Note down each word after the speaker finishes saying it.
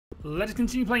Let's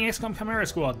continue playing Xcom Chimera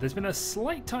Squad. There's been a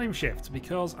slight time shift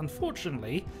because,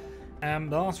 unfortunately, the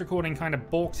last recording kind of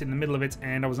balked in the middle of it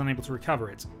and I was unable to recover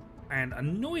it. And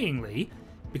annoyingly,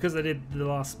 because I did the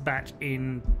last batch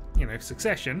in,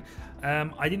 succession,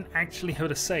 I didn't actually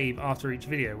have a save after each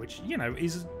video, which,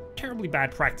 is terribly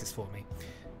bad practice for me.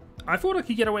 I thought I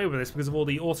could get away with this because of all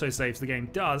the autosaves the game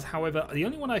does, however, the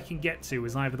only one I can get to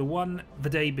is either the one the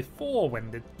day before when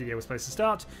the video was supposed to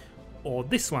start, or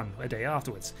this one a day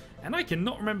afterwards. And I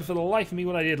cannot remember for the life of me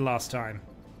what I did last time.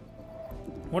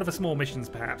 One of the small missions,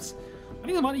 perhaps. I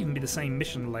think it might even be the same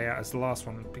mission layout as the last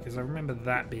one, because I remember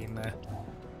that being there.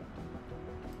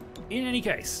 In any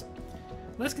case,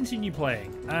 let's continue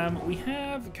playing. We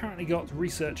have currently got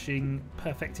researching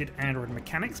perfected android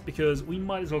mechanics, because we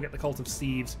might as well get the Cult of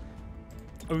Steve's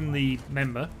only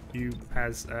member, who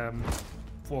has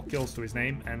 4 kills to his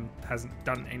name and hasn't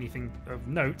done anything of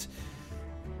note.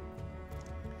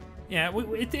 Yeah,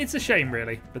 it's a shame,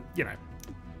 really, but,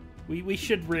 we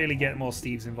should really get more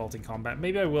Steves involved in combat.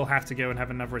 Maybe I will have to go and have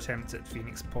another attempt at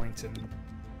Phoenix Point, and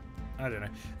I don't know.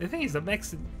 The thing is,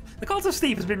 the Cult of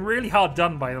Steve has been really hard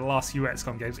done by the last few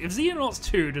XCOM games. If Xenonauts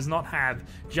 2 does not have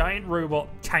giant robot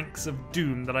tanks of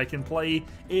doom that I can play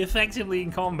effectively in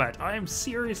combat, I am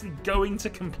seriously going to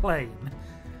complain.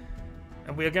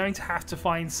 And we are going to have to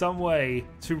find some way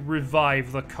to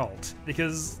revive the cult,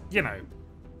 because,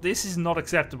 this is not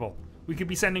acceptable. We could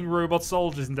be sending robot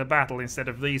soldiers into battle instead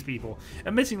of these people.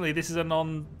 Admittingly, this is a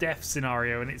non-death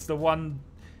scenario, and it's the one...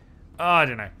 I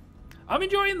don't know. I'm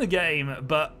enjoying the game,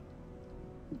 but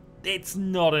it's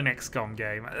not an XCOM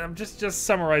game. I'm just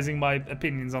summarizing my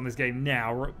opinions on this game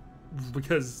now,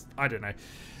 because I don't know.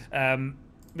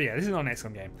 But yeah, this is not an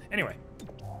XCOM game. Anyway,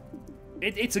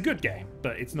 it's a good game,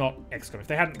 but it's not XCOM. If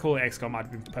they hadn't called it XCOM, I'd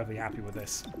been perfectly happy with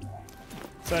this.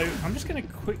 So I'm just going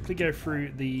to quickly go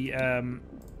through the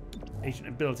agent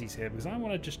abilities here, because I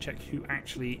want to just check who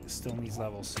actually still needs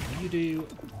levels. So you do...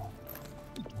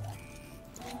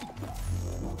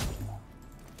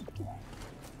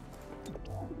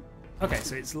 Okay,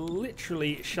 so it's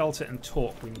literally Shelter and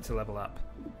Talk we need to level up.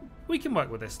 We can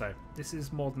work with this, though. This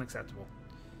is more than acceptable.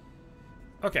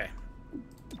 Okay.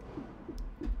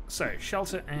 So,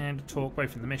 Shelter and Talk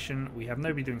both in the mission. We have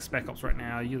nobody doing Spec Ops right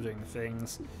now. You're doing the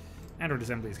things. Android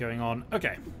assembly is going on.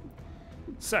 Okay.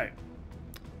 So,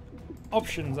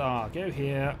 options are go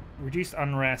here, reduced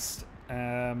unrest,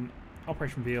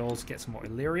 Operation Reveals, get some more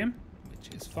Illyrium,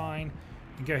 which is fine.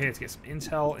 You can go here to get some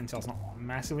intel. Intel's not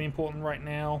massively important right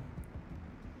now.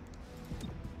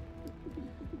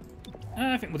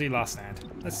 I think we'll do Last Stand.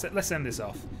 Let's end this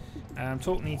off.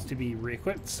 Talk needs to be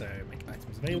re-equipped, so make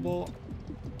items available.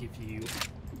 Give you...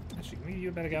 Actually, can we give you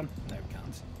a better gun? No, we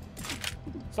can't.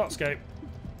 Slot scope.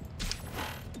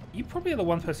 You probably are the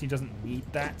one person who doesn't need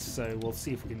that, so we'll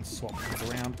see if we can swap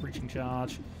things around. Breaching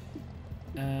charge.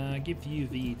 Give you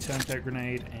the turncoat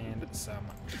grenade and some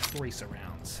tracer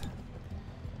rounds.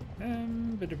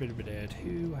 Who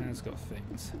has got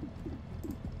things?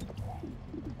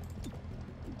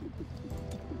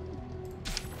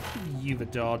 Give you the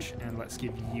dodge, and let's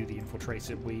give you the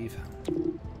infiltrator weave.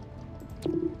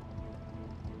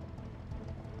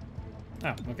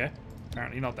 Oh, okay.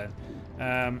 Apparently not then.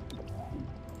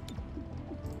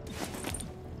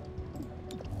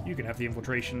 You can have the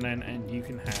infiltration then, and you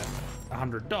can have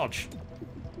 100 dodge.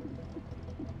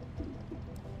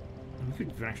 We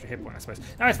could do an extra hit point, I suppose.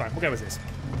 No, it's fine. We'll go with this.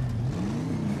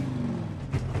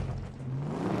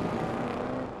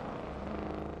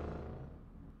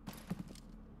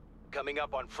 Coming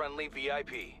up on Friendly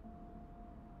VIP.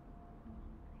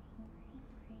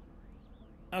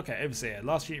 Okay, Overseer.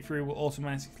 Last shoot through will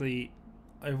automatically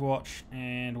Overwatch,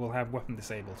 and we'll have weapon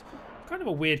disabled. Kind of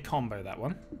a weird combo, that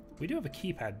one. We do have a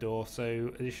keypad door,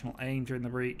 so additional aim during the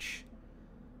breach.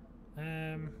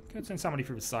 Go send somebody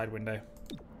through the side window.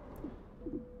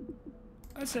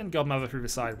 Let's send Godmother through the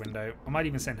side window. I might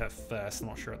even send her first, I'm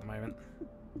not sure at the moment.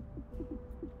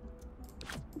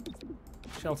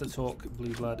 Shelter, Talk,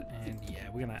 Blue Blood, and yeah,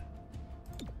 we're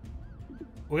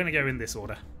gonna go in this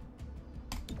order.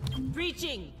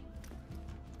 Breaching!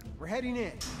 We're heading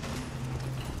in.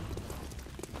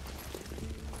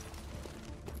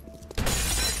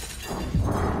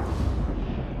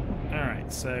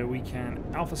 Alright, so we can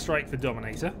Alpha Strike the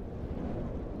Dominator.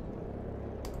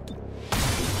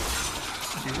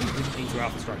 Actually, we didn't need to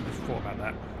Alpha Strike, I thought about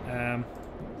that.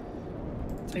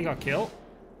 Take our kill.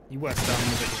 You were stunned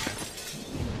with it.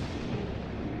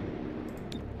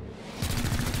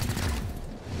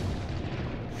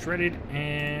 Shredded,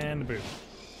 and boom.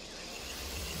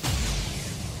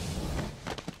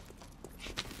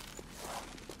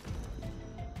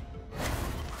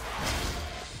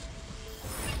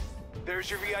 There's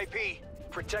your VIP.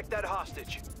 Protect that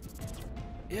hostage.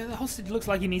 Yeah, the hostage looks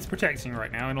like he needs protecting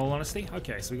right now, in all honesty.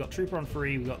 Okay, so we got Trooper on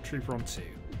 3, we got Trooper on 2.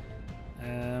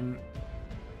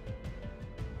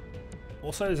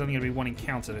 Also, there's only going to be one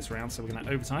encounter this round, so we're going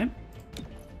to overtime.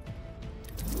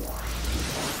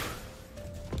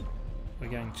 We're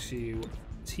going to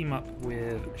team up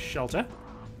with Shelter.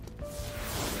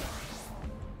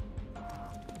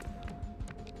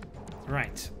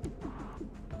 Right.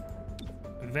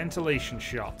 Ventilation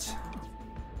shot.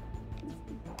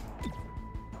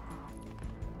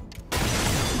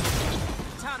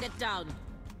 Target down.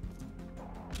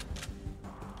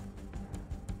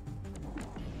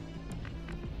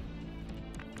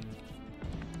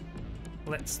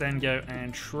 Let's then go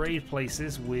and trade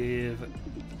places with... I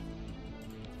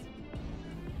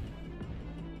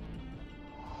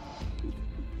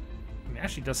mean, it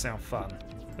actually does sound fun,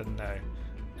 but no.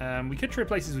 We could trade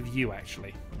places with you,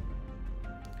 actually.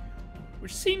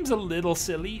 Which seems a little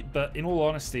silly, but in all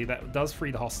honesty, that does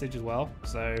free the hostage as well,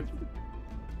 so...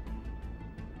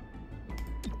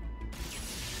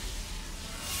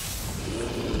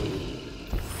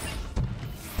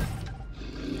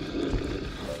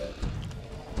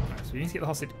 So we need to get the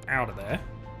hostage out of there.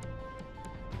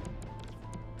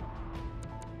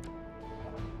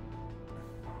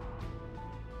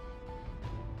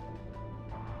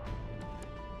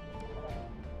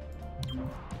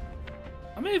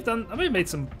 I may have made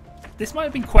some... This might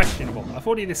have been questionable. I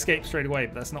thought he'd escape straight away,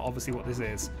 but that's not obviously what this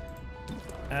is.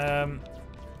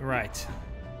 Right.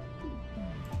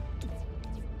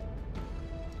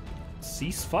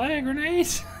 Ceasefire grenade?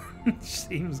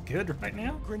 Seems good right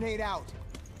now. Grenade out.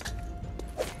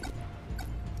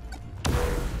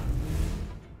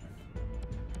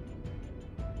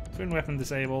 Twin weapon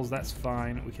disables, that's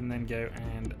fine. We can then go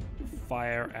and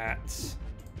fire at...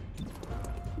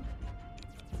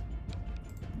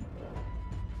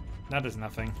 That does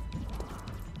nothing.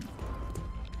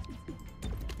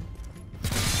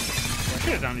 What I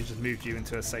should have done is just moved you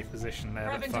into a safe position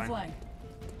there, that's fine. Alright,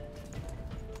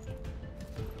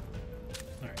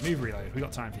 move reload, we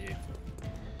got time for you.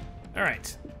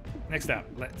 Alright, next up,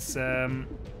 let's can't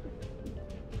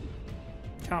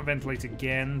ventilate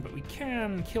again, but we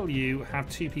can kill you, have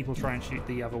 2 people try and shoot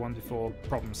the other one before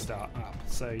problems start up.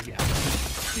 So yeah,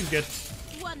 seems good.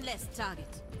 One less target.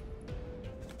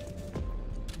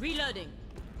 Reloading.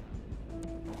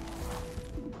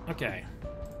 Okay.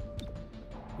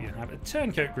 We have a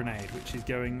turncoat grenade, which is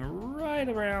going right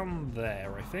around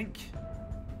there, I think.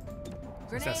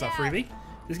 Since that's our freebie.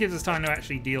 This gives us time to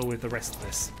actually deal with the rest of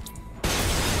this.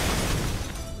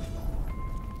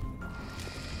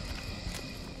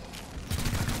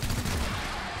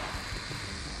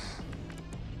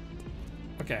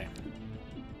 Okay.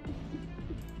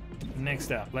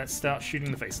 Next up, let's start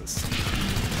shooting the faceless.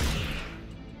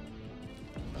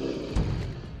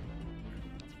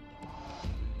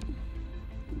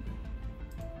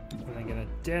 We're then gonna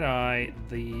dead-eye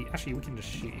the... Actually, we can just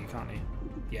shoot you, can't we?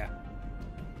 Yeah.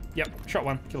 Yep, shot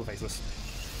one, kill the faceless.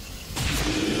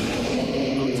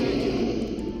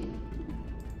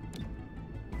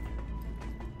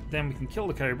 Then we can kill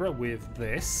the Cobra with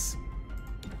this.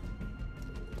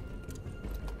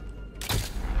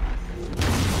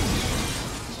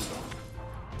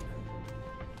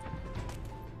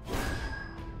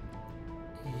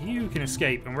 You can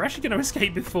escape, and we're actually going to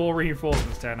escape before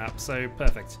reinforcements turn up, so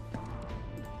perfect.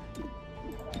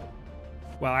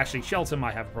 Well, actually, Shelter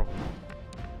might have a problem.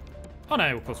 Oh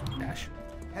no, of course we can dash.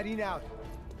 Heading out.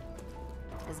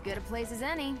 As good a place as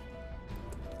any.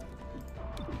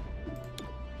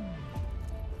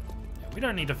 We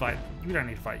don't need to fight. We don't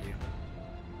need to fight you.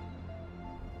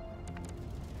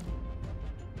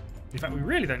 In fact, we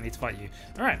really don't need to fight you.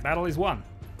 Alright, battle is won.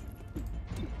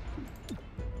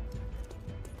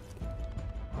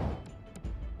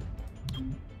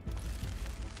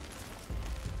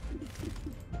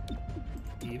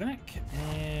 Evac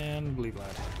and Blue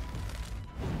Blood.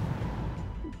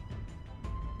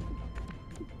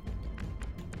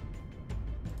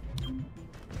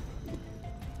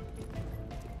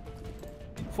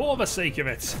 For the sake of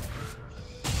it.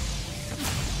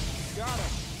 Got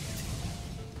him.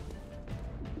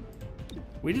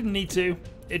 We didn't need to,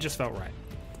 it just felt right.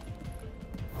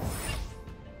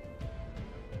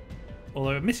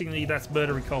 Although, admittingly, that's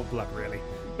murder in cold blood, really.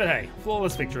 But hey,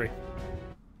 flawless victory.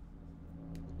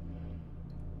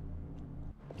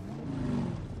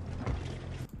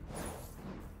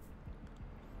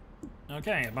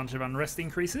 Okay, a bunch of unrest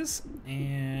increases,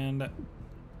 and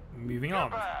moving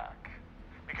on. Back.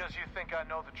 Because you think I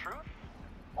know the truth?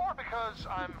 Or because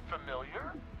I'm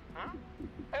familiar?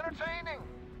 Entertaining.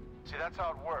 See, that's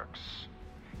how it works.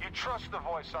 You trust the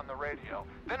voice on the radio,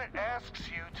 then it asks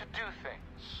you to do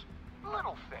things.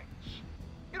 Little things.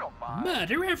 You don't mind.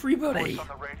 Murder everybody! Voice on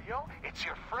the radio, it's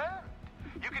your friend.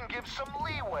 You can give some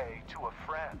leeway to a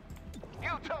friend.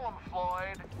 You tell him,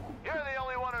 Floyd, you're the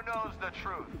only one who knows the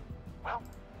truth. Well,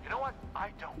 you know what?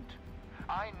 I don't.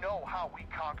 I know how we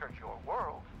conquered your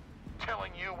world.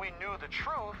 Telling you we knew the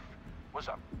truth was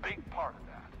a big part of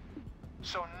that.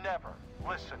 So never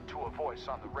listen to a voice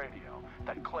on the radio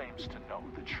that claims to know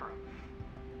the truth.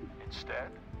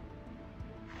 Instead,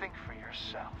 think for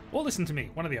yourself. Or listen to me,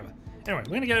 one or the other. Anyway,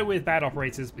 we're going to go with bad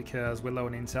operators because we're low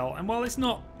on intel, and while it's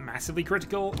not massively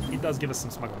critical, it does give us some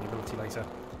smuggling ability later.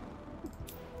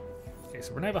 Okay,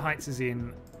 so Renova Heights is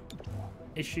in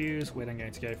issues. We're then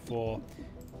going to go for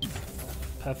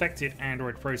perfected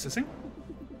Android processing.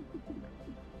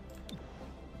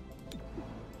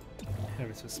 Head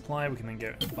over to a supply, we can then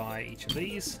go and buy each of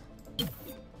these. I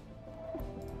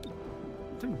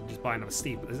don't just buy another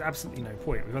Steve, but there's absolutely no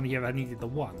point. We've only ever needed the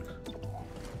one.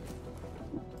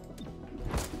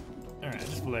 Alright,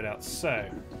 just load out. So,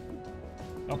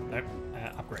 oh no,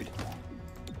 upgrade.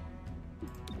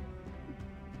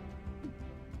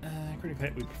 Critical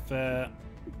hit we prefer.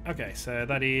 Okay, so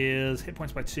that is hit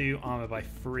points by 2, armor by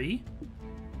 3,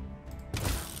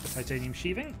 titanium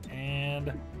sheathing,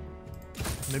 and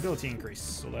mobility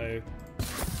increase. Although,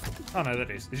 oh no,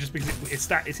 that is. It's just because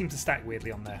it seems to stack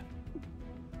weirdly on there.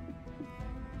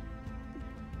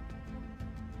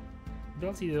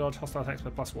 Ability to dodge hostile attacks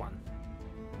by +1.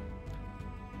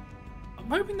 I'm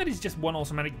hoping that is just one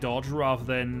automatic dodge rather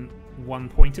than 1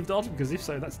 point of dodge, because if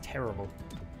so, that's terrible.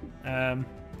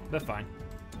 They're fine.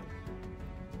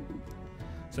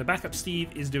 So backup Steve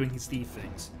is doing his Steve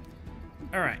things.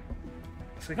 Alright.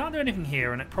 So we can't do anything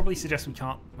here, and it probably suggests we're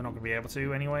not going to be able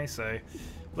to anyway, so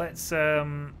let's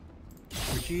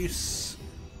reduce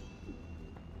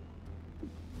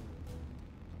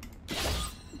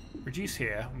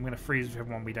here. I'm going to freeze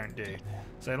whichever one we don't do.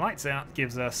 So lights out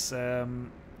gives us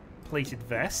plated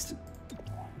vest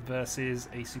versus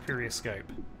a superior scope.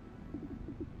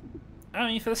 I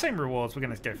mean, for the same rewards, we're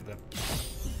going to go for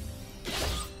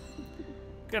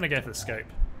the scope.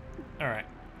 Alright.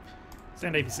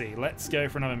 Send APC. Let's go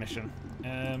for another mission.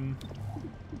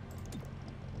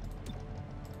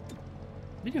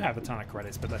 We do have a ton of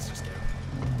credits, but let's just go.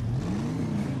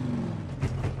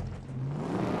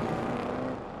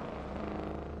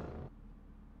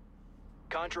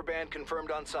 Contraband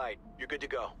confirmed on site. You're good to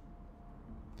go.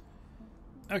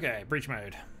 Okay, breach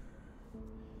mode.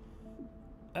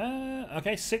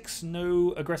 Okay, 6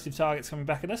 no aggressive targets coming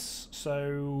back at us,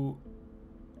 so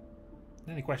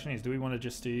the only question is, do we want to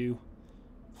just do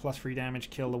 +3 damage,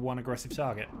 kill the 1 aggressive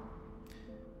target?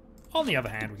 On the other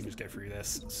hand, we can just go through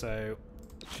this. So,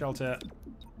 shelter,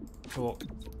 talk,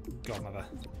 godmother,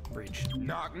 breach.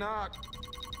 Knock, knock.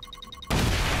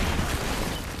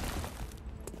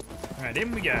 Alright,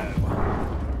 in we go.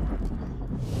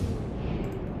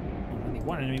 Only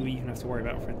one enemy we even have to worry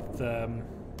about with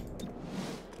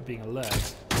being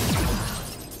alert.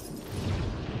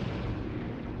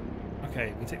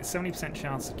 Okay, we take a 70%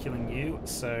 chance of killing you,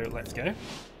 so let's go.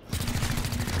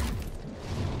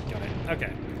 Got it.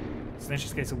 Okay. So then it's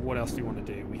just a case of what else do you want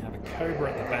to do? We have a Cobra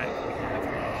at the back, we have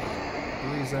a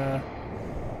Bruiser.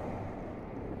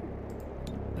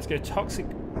 Let's go Toxic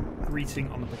Greeting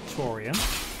on the Praetorian.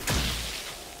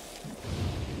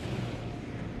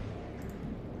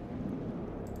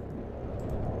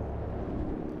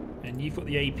 And you've got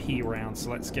the AP round, so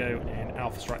let's go and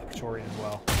Alpha Strike the Praetorian as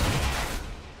well.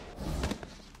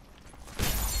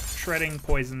 Shredding,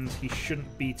 poisoned, he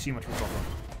shouldn't be too much of a problem.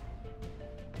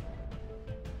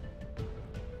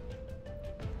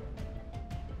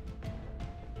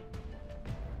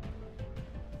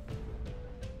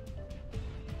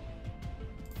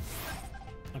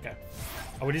 Okay.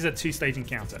 Oh, it is a 2-stage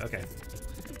encounter. Okay.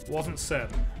 Wasn't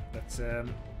certain, but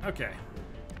okay.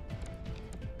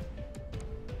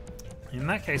 In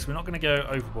that case, we're not going to go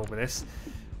overboard with this.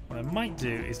 What I might do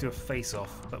is do a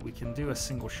face-off, but we can do a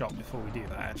single shot before we do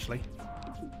that, actually.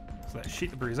 So let's shoot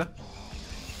the Bruiser.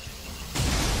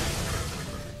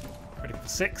 Ready for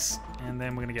 6, and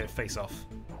then we're going to go face-off.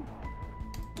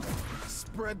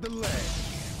 Spread the leg.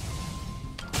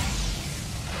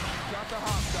 Got the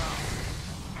hostile.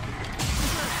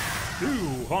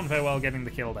 Ooh, Von Farewell getting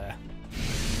the kill there.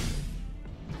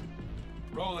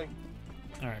 Rolling.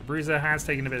 Alright, Bruiser has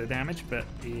taken a bit of damage, but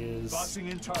is Bossing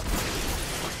in target.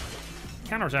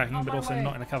 counter-attacking, but also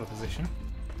not in a cover position.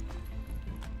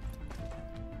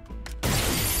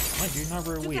 Mind you,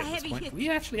 neither are we at this point. We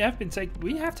actually have been taking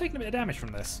a bit of damage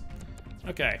from this.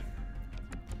 Okay.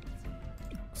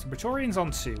 So Praetorian's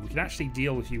on 2. We could actually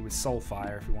deal with you with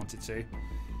Soulfire if we wanted to.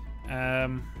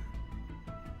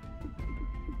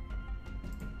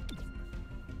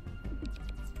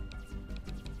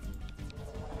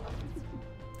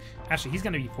 Actually, he's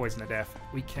going to be poisoned to death.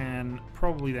 We can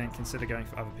probably then consider going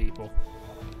for other people.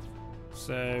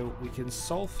 So we can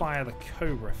Soulfire the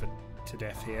Cobra to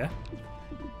death here.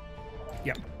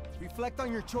 Yep. Reflect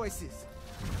on your choices.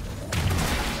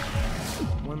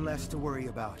 One less to worry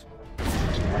about.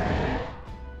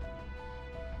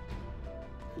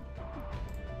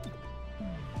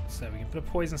 So we can put a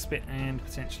Poison Spit and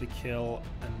potentially kill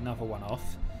another one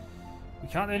off. We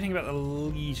can't do anything about the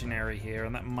Legionary here,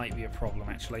 and that might be a problem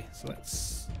actually. So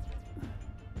let's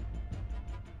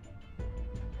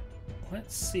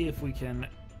see if we can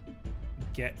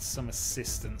get some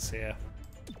assistance here.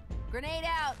 Grenade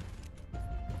out.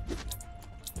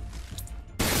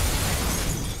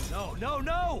 No, no,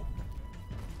 no!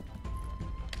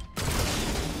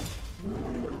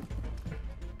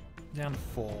 Down to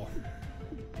 4.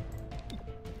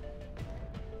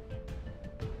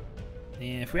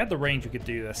 Yeah, if we had the range, we could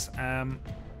do this. I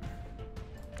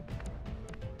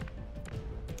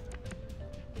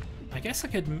guess we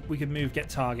could move, get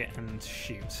target, and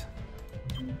shoot.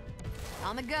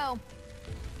 On the go.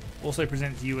 Also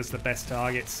presents you as the best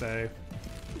target, so.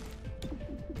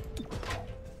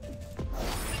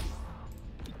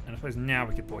 And I suppose now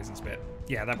we could Poison Spit.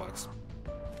 Yeah, that works.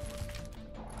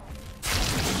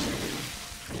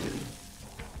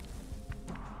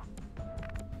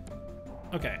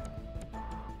 Okay.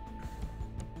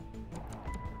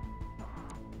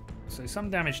 So some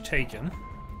damage taken.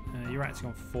 You're acting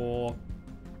on 4,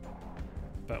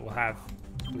 but we'll have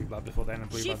Blue Blood before then, and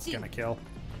Blue Blood's gonna kill.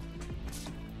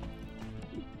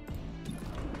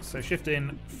 So shift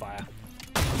in, fire.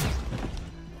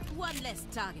 One less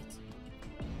target.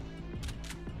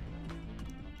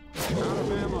 Out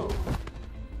of ammo.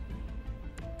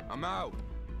 I'm out.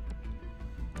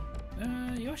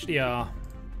 You actually are,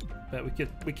 but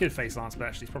we could face Lance, but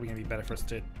actually it's probably gonna be better for us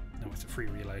to. No, it's a free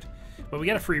reload. But we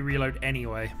get a free reload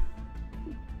anyway.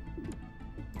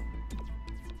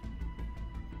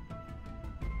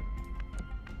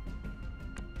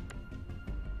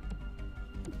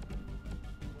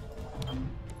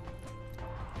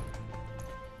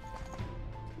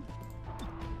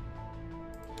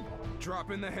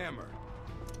 Drop in the hammer.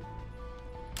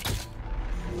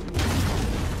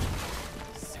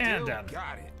 And done.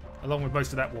 Got it. Along with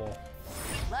most of that wall.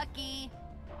 Lucky.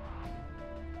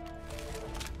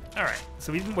 Alright,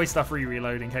 so we didn't waste our free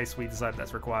reload in case we decide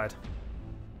that's required.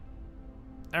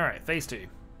 Alright, phase 2.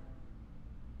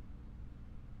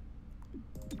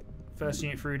 First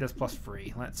unit through does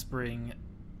 +3. Let's bring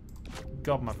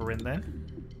Godmother in then.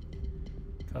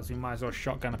 Because we might as well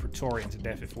shotgun a Praetorian to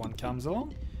death if one comes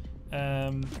along.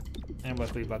 And we'll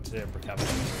have Blue Blood to recover.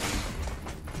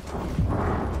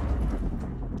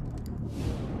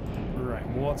 Right,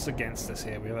 what's against us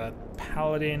here? We have a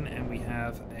Paladin and we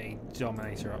have a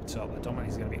Dominator up top. The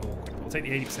Dominator's going to be awkward. We'll take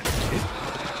the 80% here.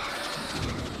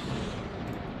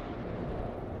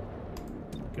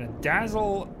 Going to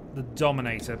dazzle the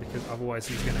Dominator because otherwise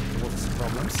he's going to cause some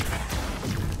problems.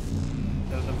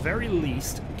 At the very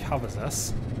least, covers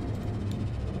us.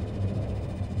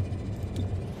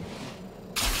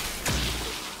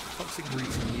 Toxic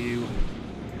greeting you.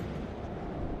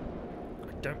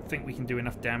 I don't think we can do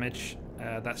enough damage.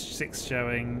 That's 6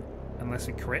 showing unless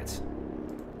we crit.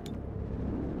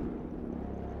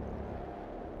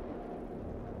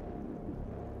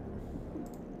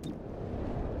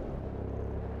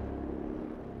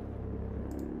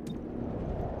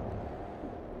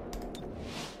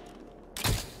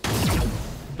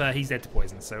 But he's dead to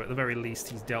poison, so at the very least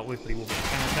he's dealt with, but he will be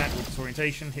counterattacked with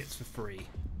disorientation, hits for 3.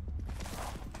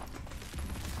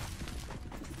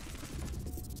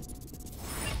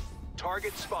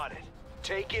 Target spotted.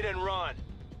 Take it and run.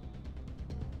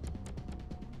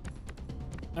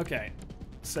 Okay,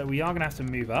 so we are going to have to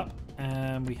move up,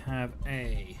 and we have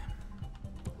a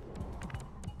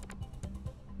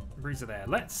Bruiser there.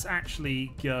 Let's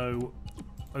actually go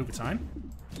overtime.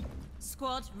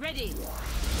 Squad ready.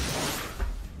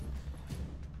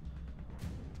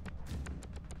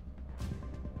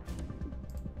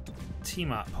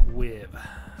 Team up with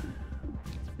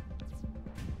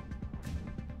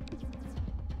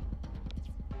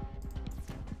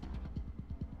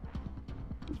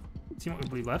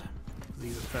Blue Blood.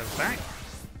 These are further back.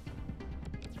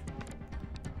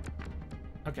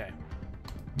 Okay,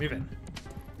 move in.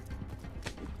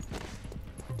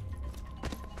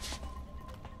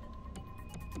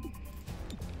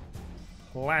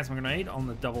 Plasma grenade on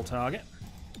the double target.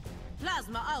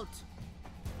 Plasma out.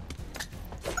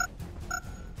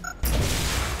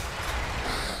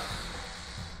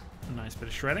 Nice bit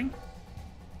of shredding.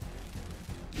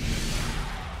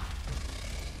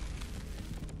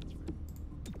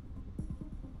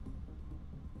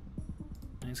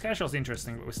 And Scatter Shot's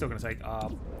interesting, but we're still going to take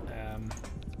our...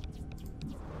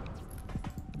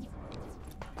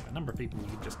 a number of people we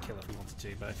could just kill if we wanted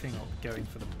to, but I think going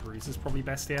for the bruise is probably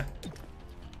best here.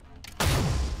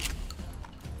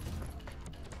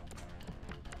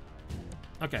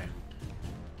 Okay.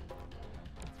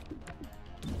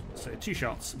 So 2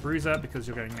 shots. Bruiser, because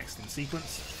you're going next in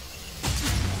sequence.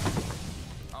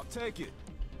 I'll take it.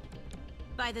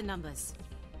 By the numbers.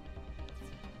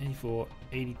 84,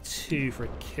 82 for a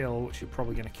kill, which you're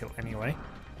probably going to kill anyway.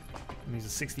 And these are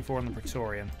 64 on the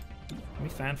Praetorian. Can we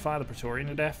fan fire the Praetorian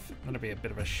to death? That'll be a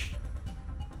bit of a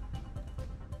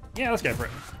Yeah, let's go for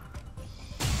it.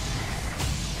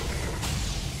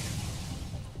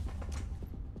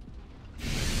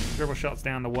 Dribble shots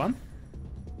down to 1.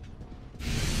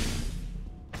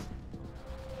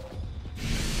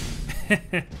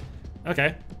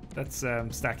 Okay, that's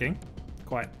stacking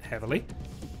quite heavily.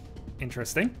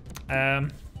 Interesting. Cover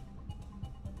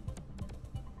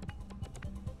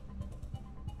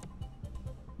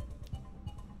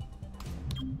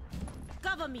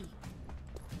me.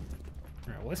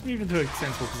 Alright, well, let's move into a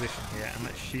sensible position here and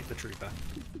let's shoot the trooper.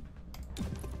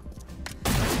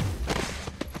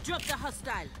 Drop the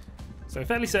hostile. So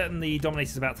fairly certain the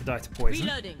Dominator's about to die to poison.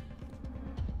 Reloading.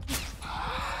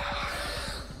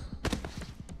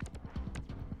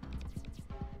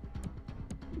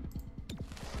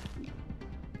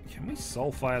 Can we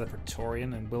soul fire the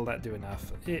Praetorian and will that do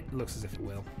enough? It looks as if it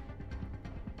will.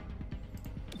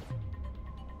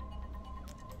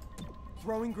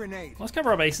 Throwing grenade. Let's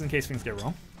cover our bases in case things go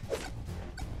wrong.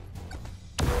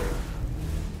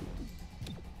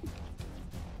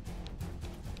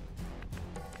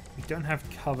 We don't have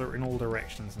cover in all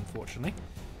directions, unfortunately.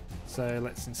 So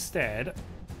let's instead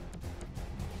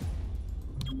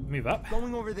move up.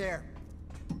 Going over there.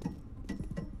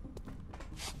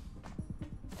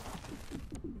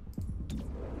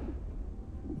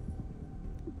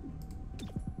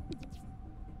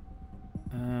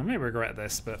 Maybe regret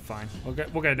this, but fine. We'll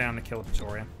go down to kill the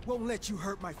Praetorian. Won't let you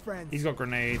hurt my friends. He's got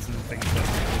grenades and things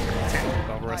that tend to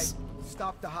bother us. Right.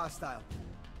 Stop the hostile.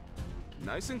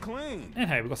 Nice and clean. And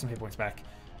hey, we've got some hit points back.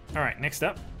 Alright, next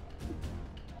up.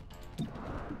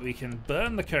 We can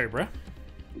burn the Cobra.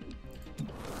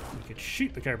 We could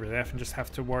shoot the Cobra to death and just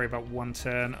have to worry about 1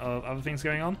 turn of other things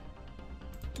going on.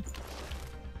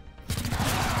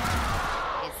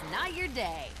 It's not your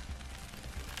day.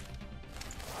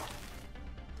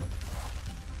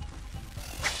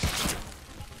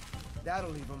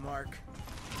 That'll leave a mark.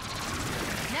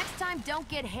 Next time, don't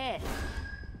get hit.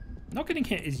 Not getting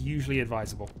hit is usually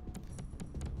advisable.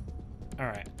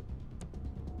 Alright.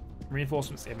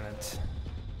 Reinforcements imminent.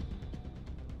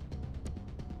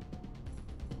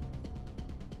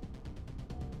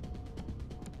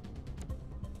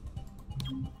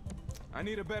 I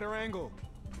need a better angle.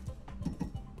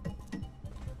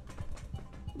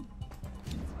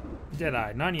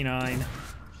 Deadeye, 99.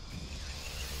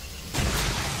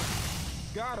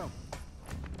 Got him.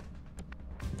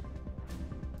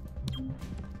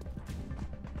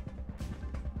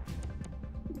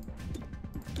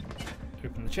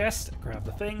 Open the chest, grab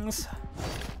the things.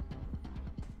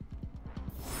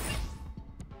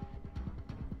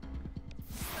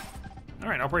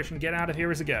 Alright, Operation Get Out of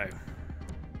Here is a go.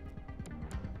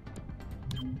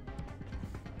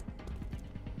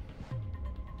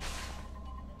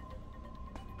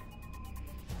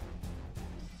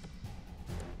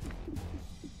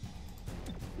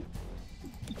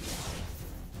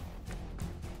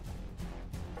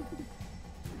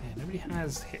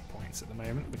 Has hit points at the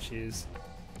moment, which is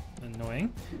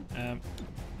annoying.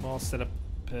 I'll set up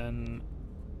an...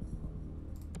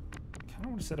 I kind of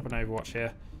want to set up an Overwatch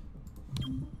here.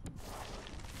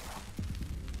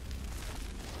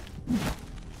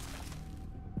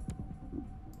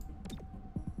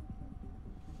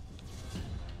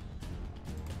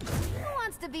 Who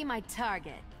wants to be my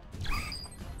target?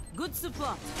 Good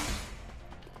support.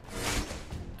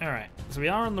 All right, so we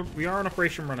are on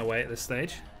Operation Runaway at this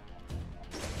stage.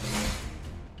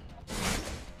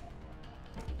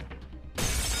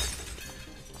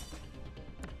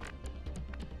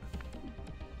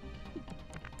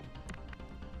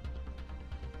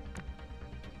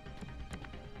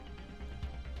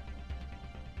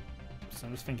 So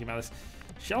I'm just thinking about this.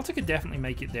 Shelter could definitely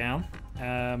make it down.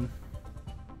 Well,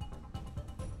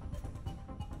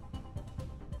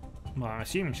 I'm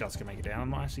assuming Shelter can make it down.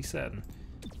 I'm not actually certain.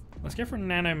 Let's go for a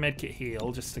nano medkit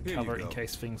heal just to cover it in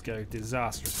case things go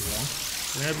disastrously wrong.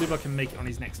 I believe I can make it on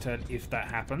his next turn if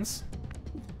that happens.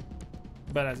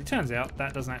 But as it turns out,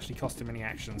 that doesn't actually cost him any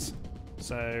actions.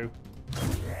 So...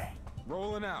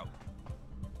 Rolling out.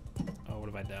 Oh, what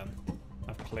have I done?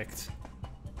 I've clicked.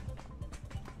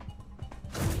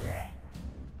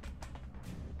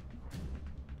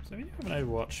 So we do have an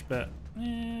Overwatch, but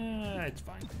it's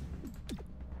fine.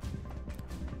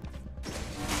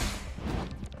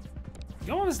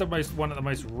 Your is one of the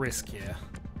most riskier.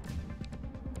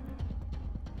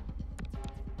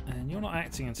 And you're not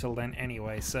acting until then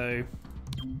anyway, so...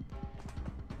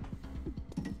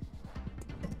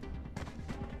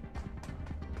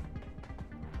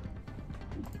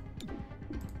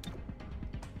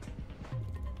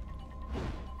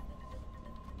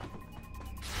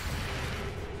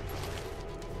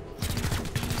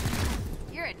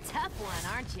 You're a tough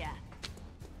one, aren't ya?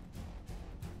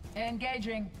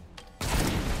 Engaging.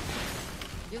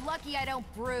 You're lucky I don't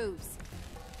bruise.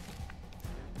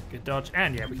 Good dodge,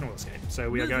 and yeah, we can all escape. So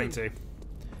we are going to.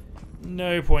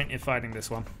 No point in fighting this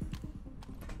one.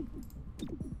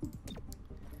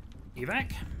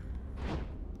 Evac.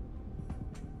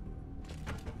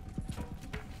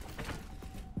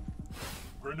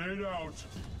 Grenade out.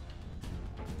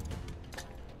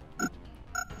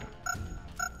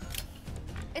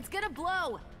 It's gonna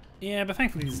blow. Yeah, but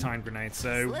thankfully these are timed grenades,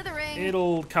 so Slithering.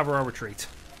 it'll cover our retreat.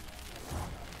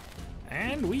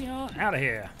 And we are out of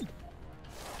here.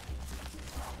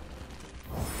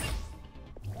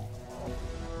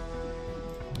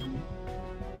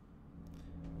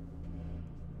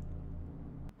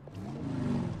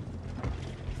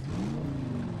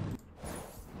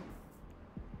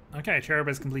 Okay, Cherub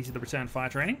has completed the return fire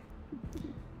training.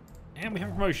 And we have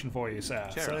a promotion for you, sir.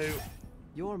 Cherub, So,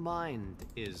 your mind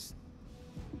is...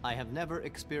 I have never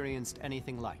experienced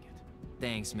anything like it.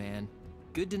 Thanks, man.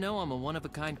 Good to know I'm a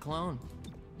one-of-a-kind clone.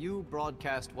 You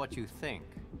broadcast what you think,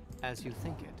 as you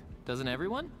think it. Doesn't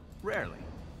everyone? Rarely.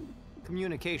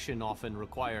 Communication often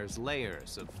requires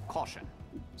layers of caution,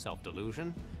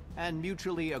 self-delusion, and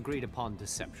mutually agreed-upon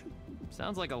deception.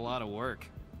 Sounds like a lot of work.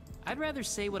 I'd rather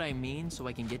say what I mean so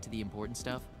I can get to the important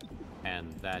stuff.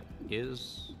 And that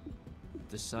is...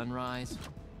 The sunrise,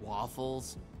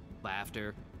 waffles,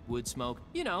 laughter, wood smoke,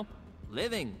 you know,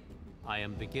 living. I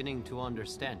am beginning to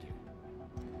understand you.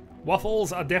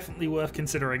 waffles are definitely worth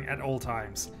considering at all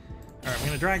times. Alright, we're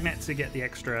going to dragnet to get the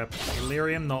extra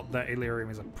Illyrium. Not that Illyrium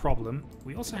is a problem.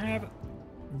 We also have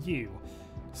you.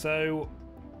 So,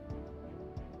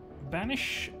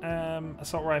 banish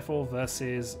assault rifle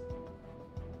versus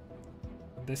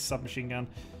this submachine gun.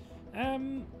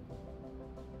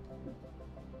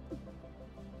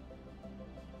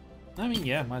 I mean,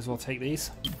 yeah, might as well take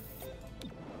these.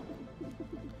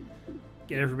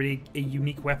 Get everybody a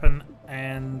unique weapon,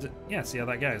 and yeah, see how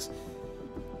that goes.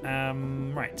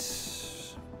 Right.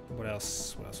 What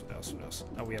else?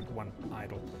 Oh, we have one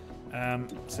idle.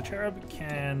 So Cherub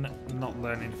can not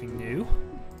learn anything new.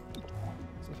 So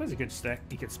I suppose he could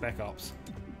spec ops.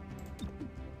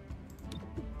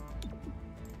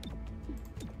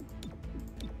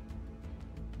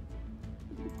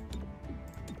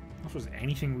 Not sure there's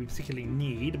anything we particularly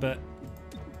need, but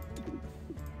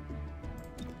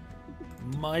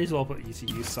might as well put you to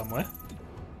use somewhere.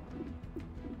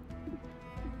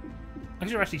 I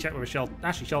should actually check with Shelter.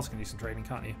 Actually, Shelter can do some training,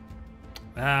 can't you?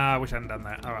 I wish I hadn't done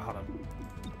that. Alright, hold on.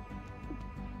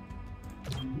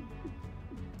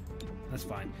 That's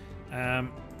fine.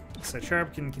 So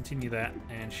Cherub can continue that,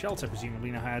 and Shelter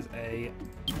presumably now has a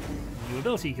new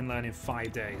ability he can learn in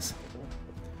 5 days.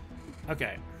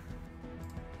 Okay.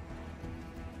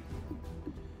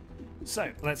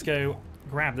 So, let's go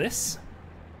grab this.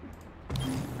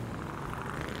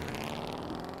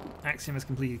 Axiom has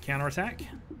completed counterattack.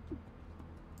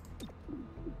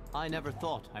 I never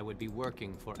thought I would be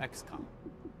working for Xcom.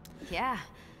 Yeah,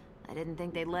 I didn't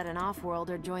think they'd let an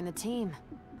off-worlder join the team.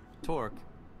 Torque,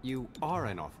 you are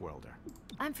an off-worlder.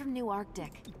 I'm from New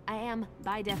Arctic. I am,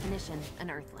 by definition, an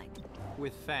Earthling.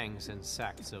 With fangs and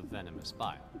sacs of venomous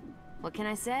bile. What can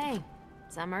I say?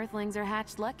 Some Earthlings are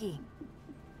hatched lucky.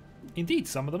 Indeed,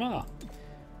 some of them are.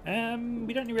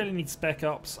 We don't really need spec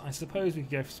ops. I suppose we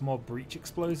could go for some more breach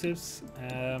explosives.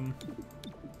 I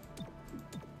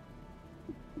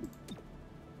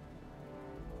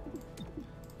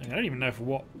don't even know for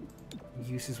what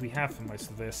uses we have for most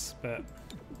of this, but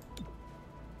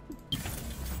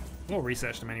we'll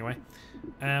research them anyway.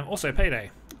 Also, payday.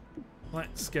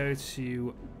 Let's go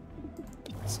to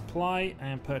supply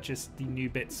and purchase the new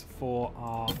bits for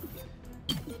our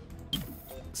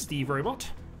Steve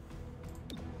robot.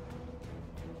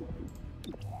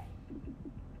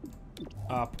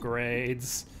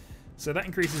 Upgrades. So that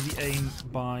increases the aim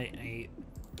by a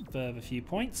further few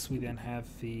points. We then have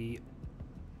the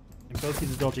ability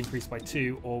to dodge increased by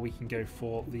 2, or we can go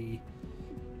for the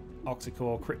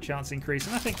Octocore crit chance increase,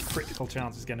 and I think critical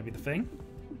chance is going to be the thing.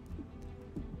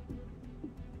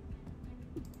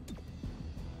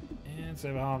 And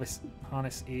so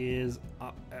harness is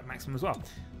up at maximum as well.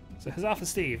 So huzzah for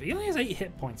Steve. He only has 8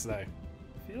 hit points though.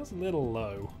 Feels a little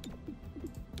low.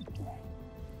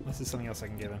 Unless there's something else I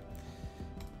can give him.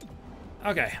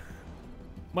 Okay.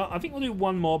 Well, I think we'll do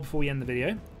one more before we end the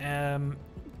video. And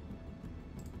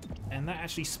that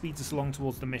actually speeds us along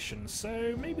towards the mission.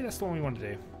 So maybe that's the one we want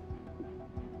to do.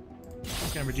 I'm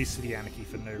just going to reduce City Anarchy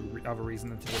for no other reason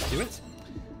than to just do it.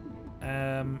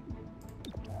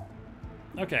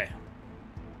 Okay.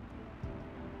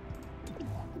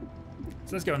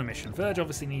 So let's go on a mission. Verge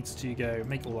obviously needs to go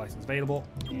make all items available,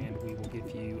 and we will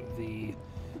give you the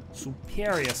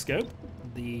Superior Scope,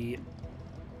 the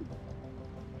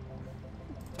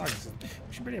target system.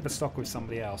 We should really have a stock with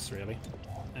somebody else, really.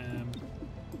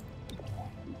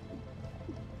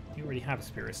 You already have a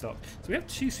Superior stock. So we have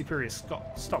 2 Superior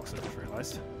stocks, I just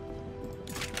realised.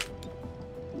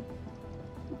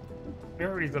 We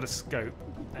already got a scope.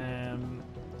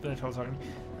 Verge target.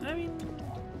 I mean...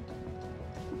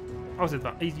 Oh, you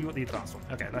got the advanced one.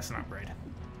 Okay, that's an upgrade.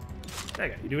 There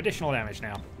you go. You do additional damage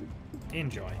now.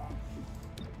 Enjoy.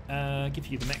 Give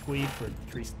you the mech weave for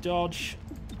increased dodge.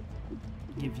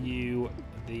 Give you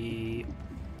the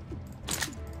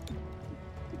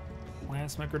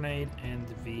plasma grenade and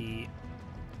the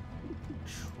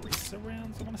tracer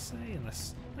rounds, I want to say.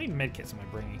 Unless how many medkits am I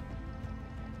bringing?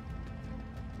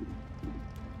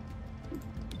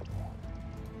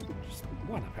 Just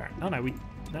one apparently. Oh no,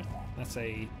 no. That's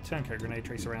a turncoat grenade,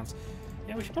 tracer rounds.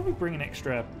 Yeah, we should probably bring an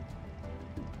extra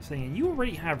thing in. You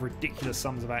already have ridiculous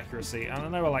sums of accuracy, and I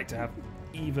know I like to have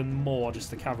even more just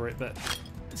to cover it, but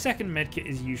the second medkit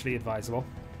is usually advisable.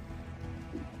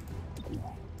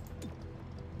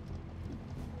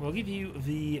 We'll give you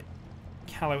the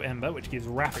Callow Ember, which gives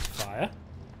rapid fire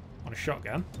on a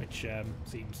shotgun, which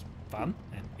seems fun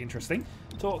and interesting.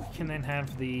 Torque can then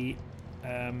have the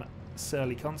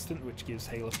Surly Constant, which gives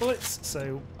hail of bullets.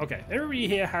 So, okay, everybody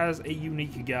here has a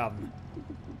unique gun.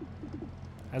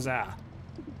 Huzzah.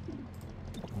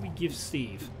 What can we give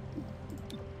Steve?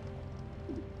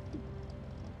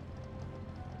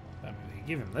 We can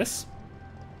give him this.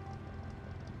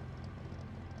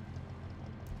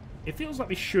 It feels like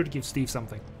we should give Steve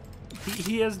something.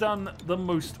 He has done the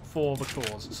most for the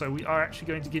cause, so we are actually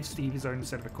going to give Steve his own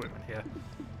set of equipment here.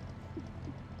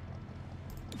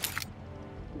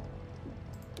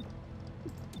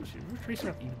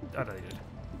 Oh, no, they did.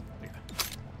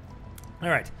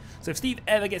 Alright, so if Steve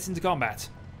ever gets into combat,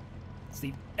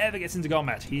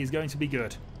 he is going to be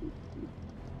good.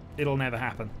 It'll never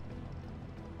happen.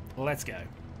 Let's go.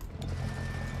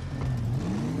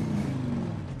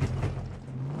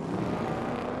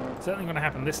 Certainly going to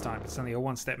happen this time. It's only a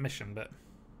one-step mission, but...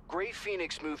 Grey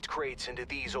Phoenix moved crates into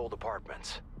these old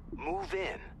apartments. Move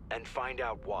in and find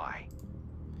out why.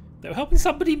 They were helping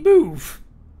somebody move!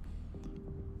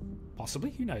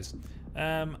 Possibly, who knows.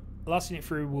 Last unit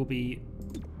through will be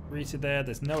routed there.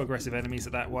 There's no aggressive enemies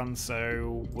at that one,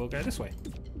 so we'll go this way.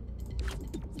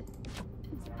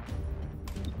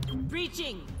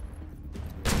 Breaching!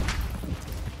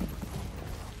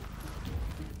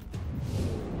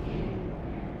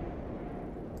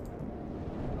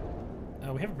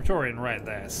 We have a Praetorian right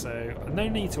there, so no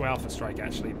need to Alpha Strike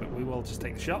actually, but we will just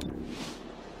take the shot.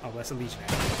 Oh, that's a Legionnaire.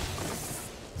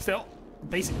 Still,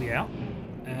 basically out.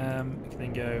 We can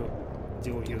then go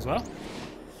deal with you as well.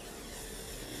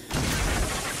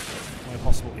 Where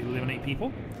possible, eliminate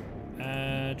people.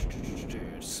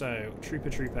 So, Trooper,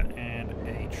 and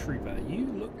a Trooper. You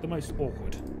look the most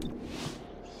awkward.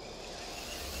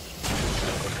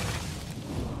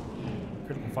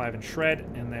 Critical 5 and Shred,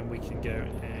 and then we can go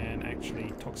and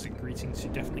actually Toxic Greeting to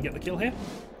definitely get the kill here.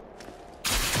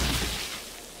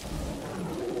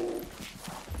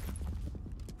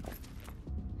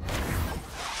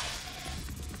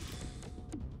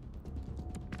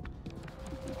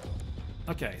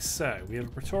 Okay, so we have a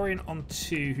Praetorian on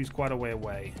 2 who's quite a way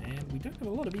away, and we don't have a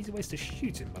lot of easy ways to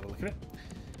shoot him by the look of it.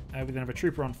 We then have a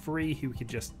Trooper on 3 who we could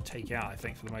just take out, I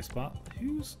think, for the most part.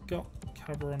 Who's got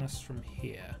cover on us from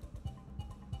here?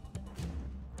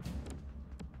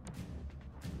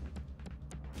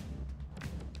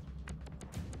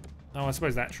 Oh, I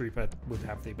suppose that Trooper would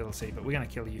have the ability, but we're going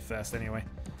to kill you first anyway.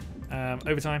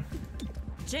 Overtime.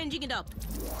 Changing it up.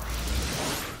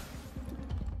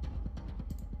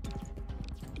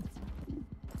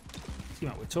 Team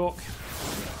up with Torque.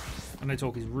 I know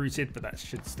Torque is rooted, but that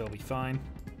should still be fine.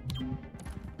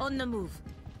 On the move.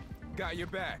 Got your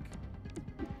back.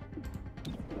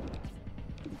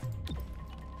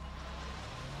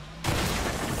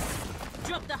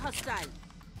 the hostile.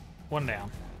 One down.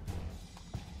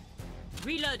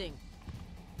 Reloading.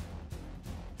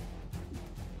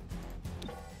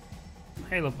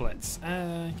 Halo Blitz.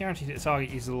 Guaranteed that the target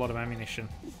uses a lot of ammunition.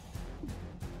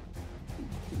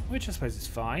 Which I suppose is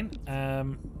fine.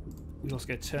 We also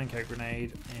get a turncoat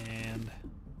grenade, and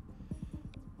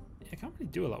yeah, I can't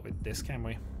really do a lot with this, can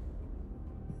we?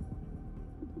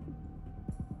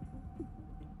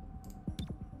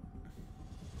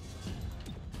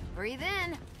 Breathe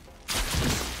in.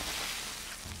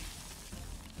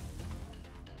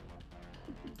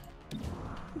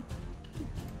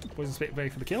 Poison Spit ready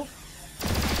for the kill.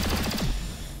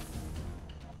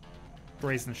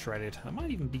 Brazen Shredded. That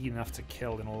might even be enough to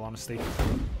kill, in all honesty. You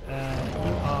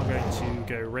are going to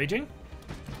go Raging.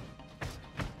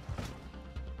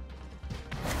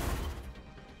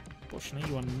 Fortunately,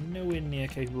 you are nowhere near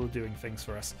capable of doing things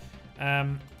for us.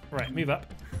 Right, move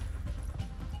up.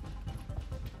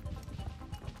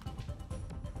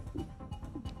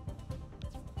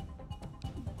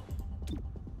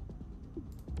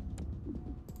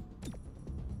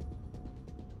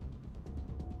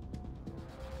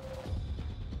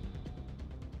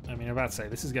 I mean, I'm about to say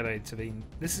this is going to intervene.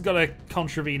 This is going to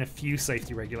contravene a few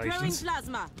safety Throwing regulations.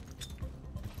 plasma.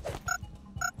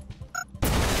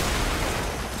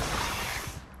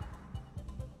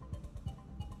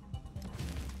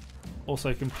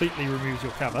 Also, completely removes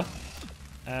your cover.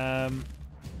 I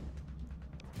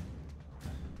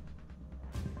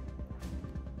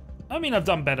mean, I've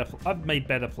done better. I've made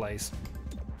better plays.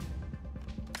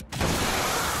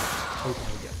 Hoping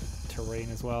we get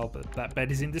terrain as well, but that bed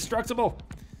is indestructible.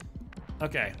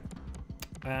 Okay.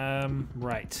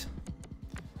 Right.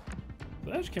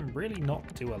 Verge can really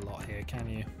not do a lot here, can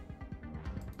you?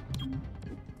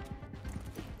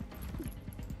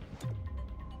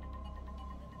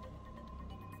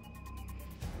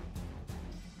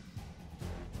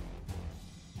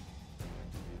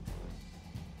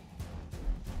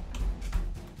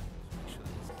 Actually,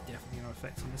 there's definitely no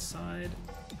effect on this side.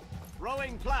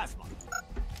 Throwing plasma.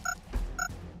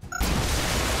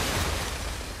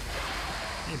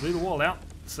 He blew the wall out,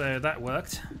 so that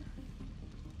worked.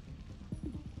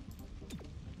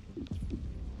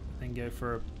 Then go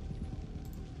for a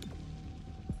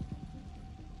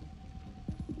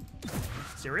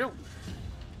cereal.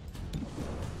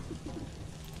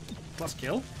 Plus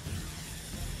kill.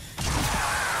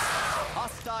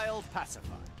 Hostile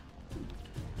pacified.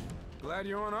 Glad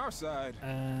you're on our side.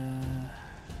 Can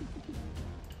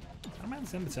I man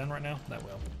this in 10 right now? That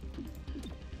will.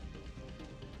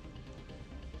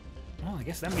 Oh, I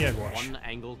guess then we Overwatch. One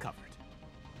angle covered.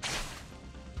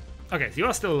 Okay, so you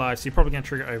are still alive, so you're probably going to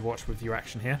trigger Overwatch with your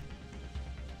action here.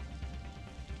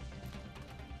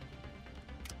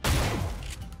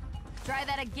 Try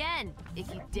that again,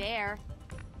 if you dare.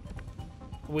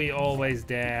 We always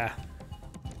dare.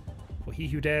 For he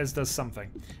who dares does something.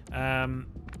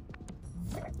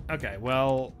 Okay,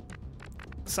 well,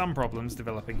 some problems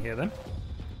developing here then.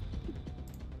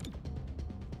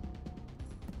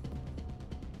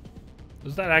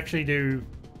 Does that actually do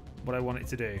what I want it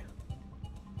to do?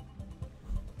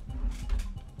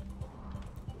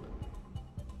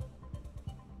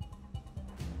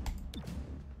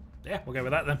 Yeah, we'll go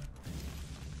with that then.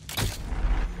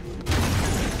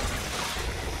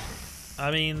 I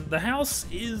mean, the house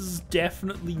is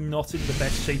definitely not in the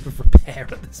best shape of repair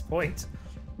at this point.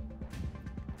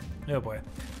 Oh boy.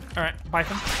 Alright,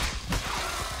 Python.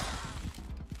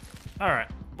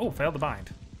 Alright. Oh, failed the bind.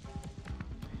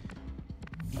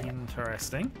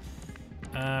 Interesting.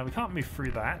 We can't move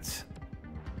through that.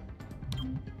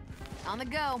 On the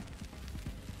go.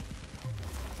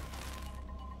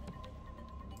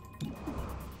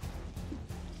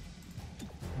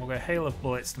 We'll go Hail of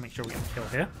Bullets to make sure we can kill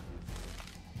here.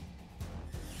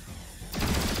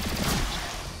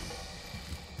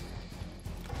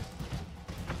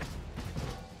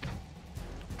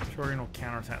 Shuriken will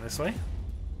counterattack this way.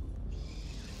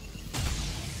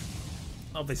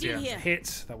 Obviously, that's a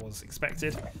hit. That was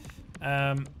expected.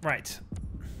 Right.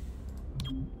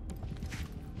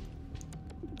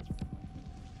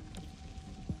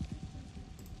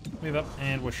 Move up,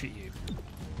 and we'll shoot you.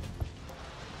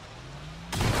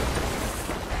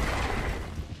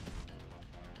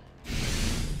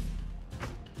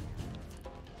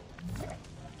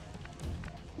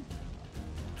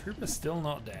 Trooper's still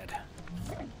not dead.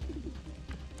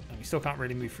 And we still can't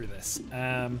really move through this.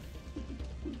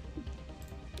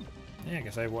 Yeah, I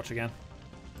guess Overwatch again.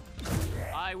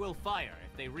 I will fire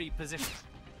if they reposition.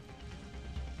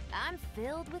 I'm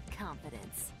filled with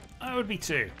confidence. I would be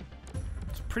too.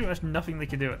 There's pretty much nothing they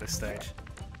can do at this stage.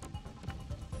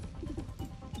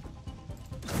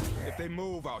 If they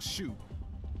move, I'll shoot.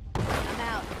 I'm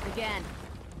out. Again.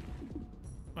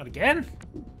 Not again?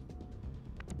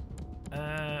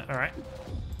 Alright.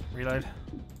 Reload.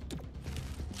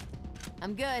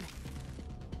 I'm good.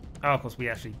 Oh, of course, we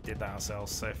actually did that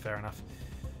ourselves, so fair enough.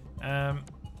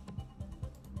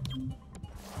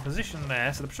 Position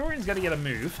there, so the Praetorian's got to get a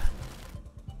move.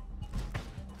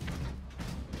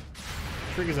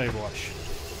 Triggers Overwatch.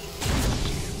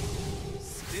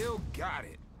 Still got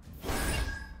it.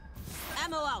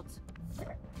 Ammo out.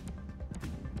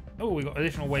 Oh, we got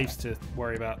additional waves to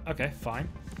worry about. Okay, fine.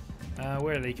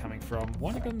 Where are they coming from?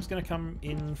 One of them's going to come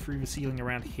in through the ceiling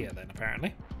around here, then,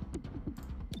 apparently.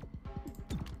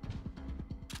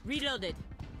 Reloaded.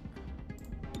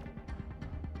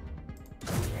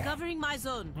 Covering my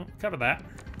zone. Oh, cover that.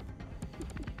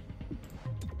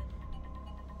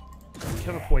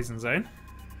 Cover poison zone.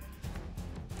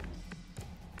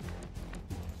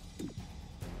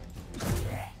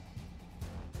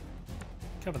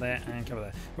 Cover there and cover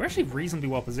there. We're actually reasonably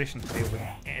well positioned to deal with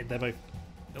they're both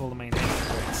all the main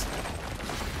points.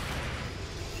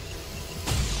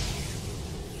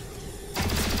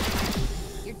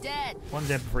 You're dead. One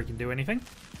dead before he can do anything.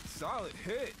 Solid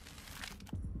hit.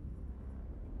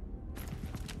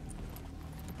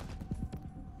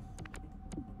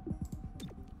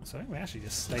 So we actually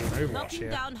just stay in Overwatch Knocking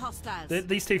here. down hostiles.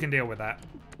 These two can deal with that.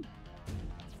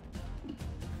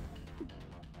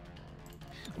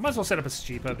 I might as well set up a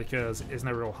stupor because there's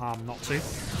no real harm not to.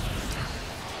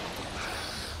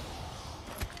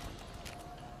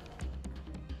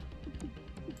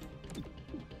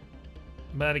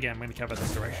 But again, I'm going to cover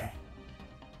this direction.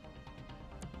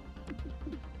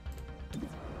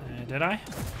 Did I?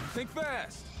 Think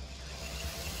fast.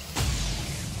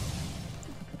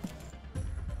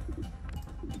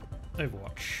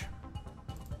 Overwatch.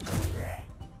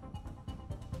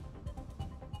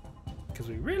 Because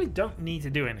we really don't need to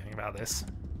do anything about this.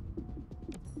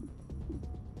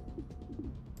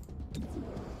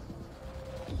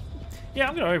 Yeah,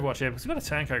 I'm going to Overwatch here because we've got a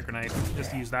turncoat grenade. We can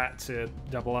just use that to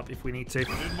double up if we need to.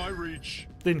 In my reach.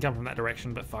 Didn't come from that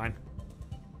direction, but fine.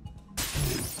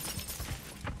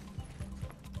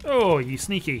 Oh, you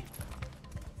sneaky.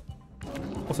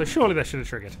 Also, surely that should have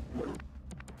triggered.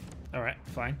 Alright,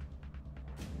 fine.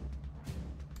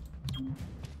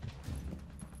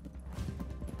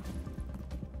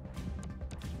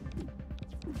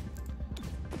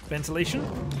 Ventilation.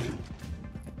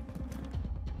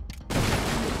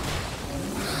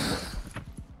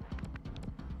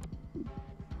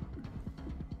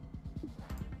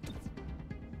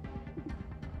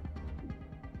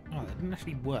 Oh, that didn't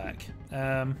actually work.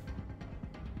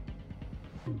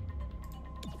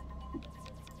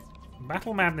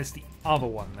 Battle Madness, the other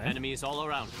one there. Enemies all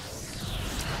around. The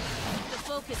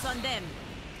focus on them.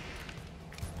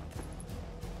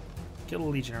 Kill a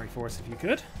legionary force if you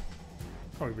could.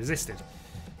 Probably resisted.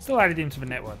 Still added him to the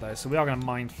network though, so we are going to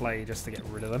mind flay just to get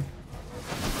rid of them.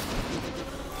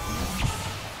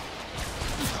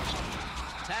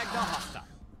 Tag the hostile.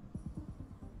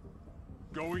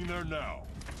 Going there now.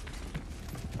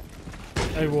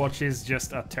 Overwatch is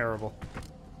just terrible.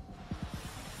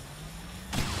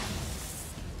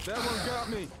 That one got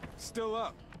me. Still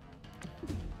up.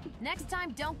 Next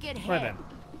time, don't get hit. Right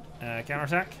then.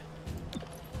 Counterattack.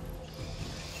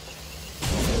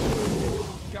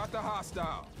 Got the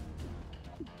hostile.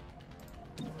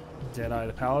 Deadeye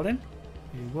the Paladin.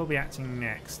 He will be acting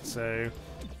next, so...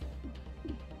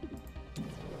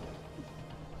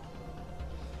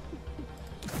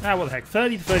 Ah, what the heck.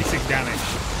 30 to 36 damage.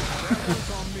 That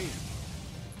one's on me.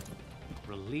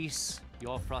 Release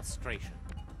your frustration.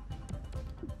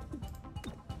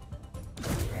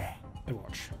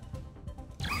 Overwatch.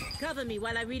 Cover me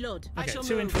while I reload. I Okay, shall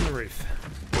two in move. from the roof.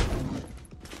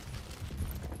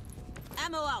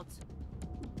 Ammo out.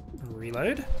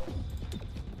 Reload.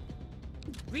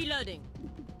 Reloading.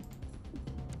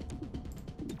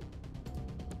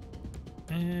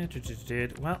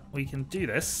 Well, we can do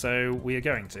this, so we are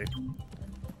going to.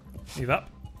 Move up.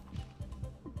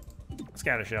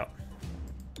 Scatter shot.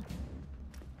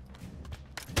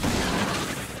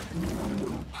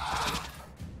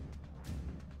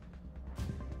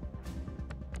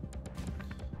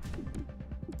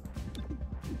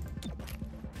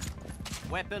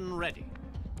 Weapon ready.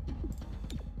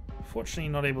 Fortunately,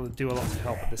 not able to do a lot to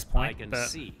help at this I point. can but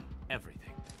see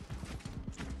everything.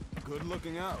 Good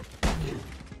looking out.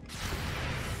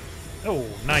 Oh,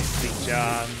 nicely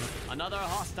done. Another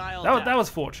hostile. That was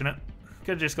fortunate.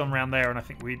 Could have just gone around there, and I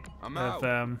think we'd I'm have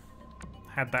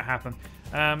had that happen.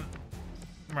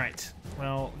 Right.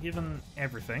 Well, given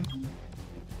everything,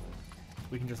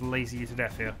 we can just lazy you to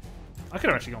death here. I could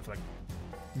have actually gone for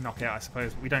knockout, I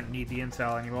suppose. We don't need the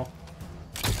intel anymore.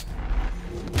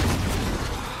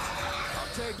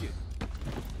 I'll take it.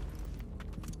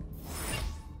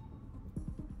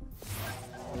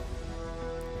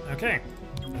 Okay,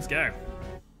 let's go.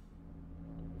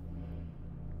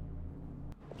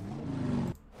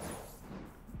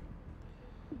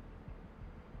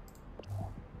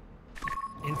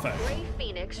 Info. Gray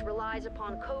Phoenix relies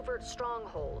upon covert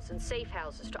strongholds and safe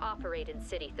houses to operate in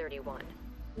City 31.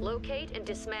 Locate and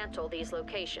dismantle these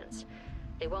locations.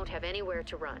 They won't have anywhere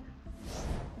to run.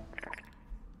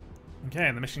 Okay,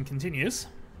 and the mission continues.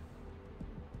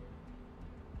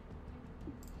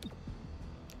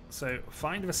 So,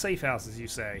 find the safe houses, you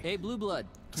say. Hey, Blue Blood.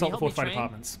 Can Assault you the help me fortified train?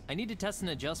 apartments. I need to test an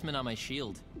adjustment on my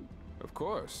shield. Of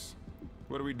course.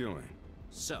 What are we doing?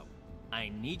 So, I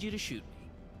need you to shoot me.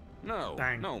 No,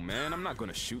 Bang. no, man, I'm not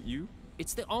gonna shoot you.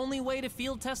 It's the only way to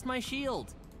field test my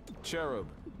shield. Cherub,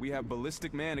 we have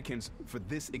ballistic mannequins for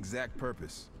this exact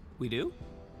purpose. We do?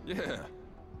 Yeah,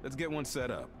 let's get one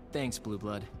set up. Thanks, Blue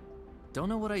Blood. Don't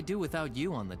know what I'd do without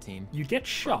you on the team. You get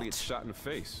shot. Probably get shot in the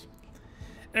face.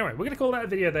 Anyway, we're going to call that a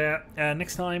video there.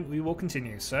 Next time, we will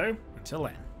continue. So, until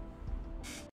then.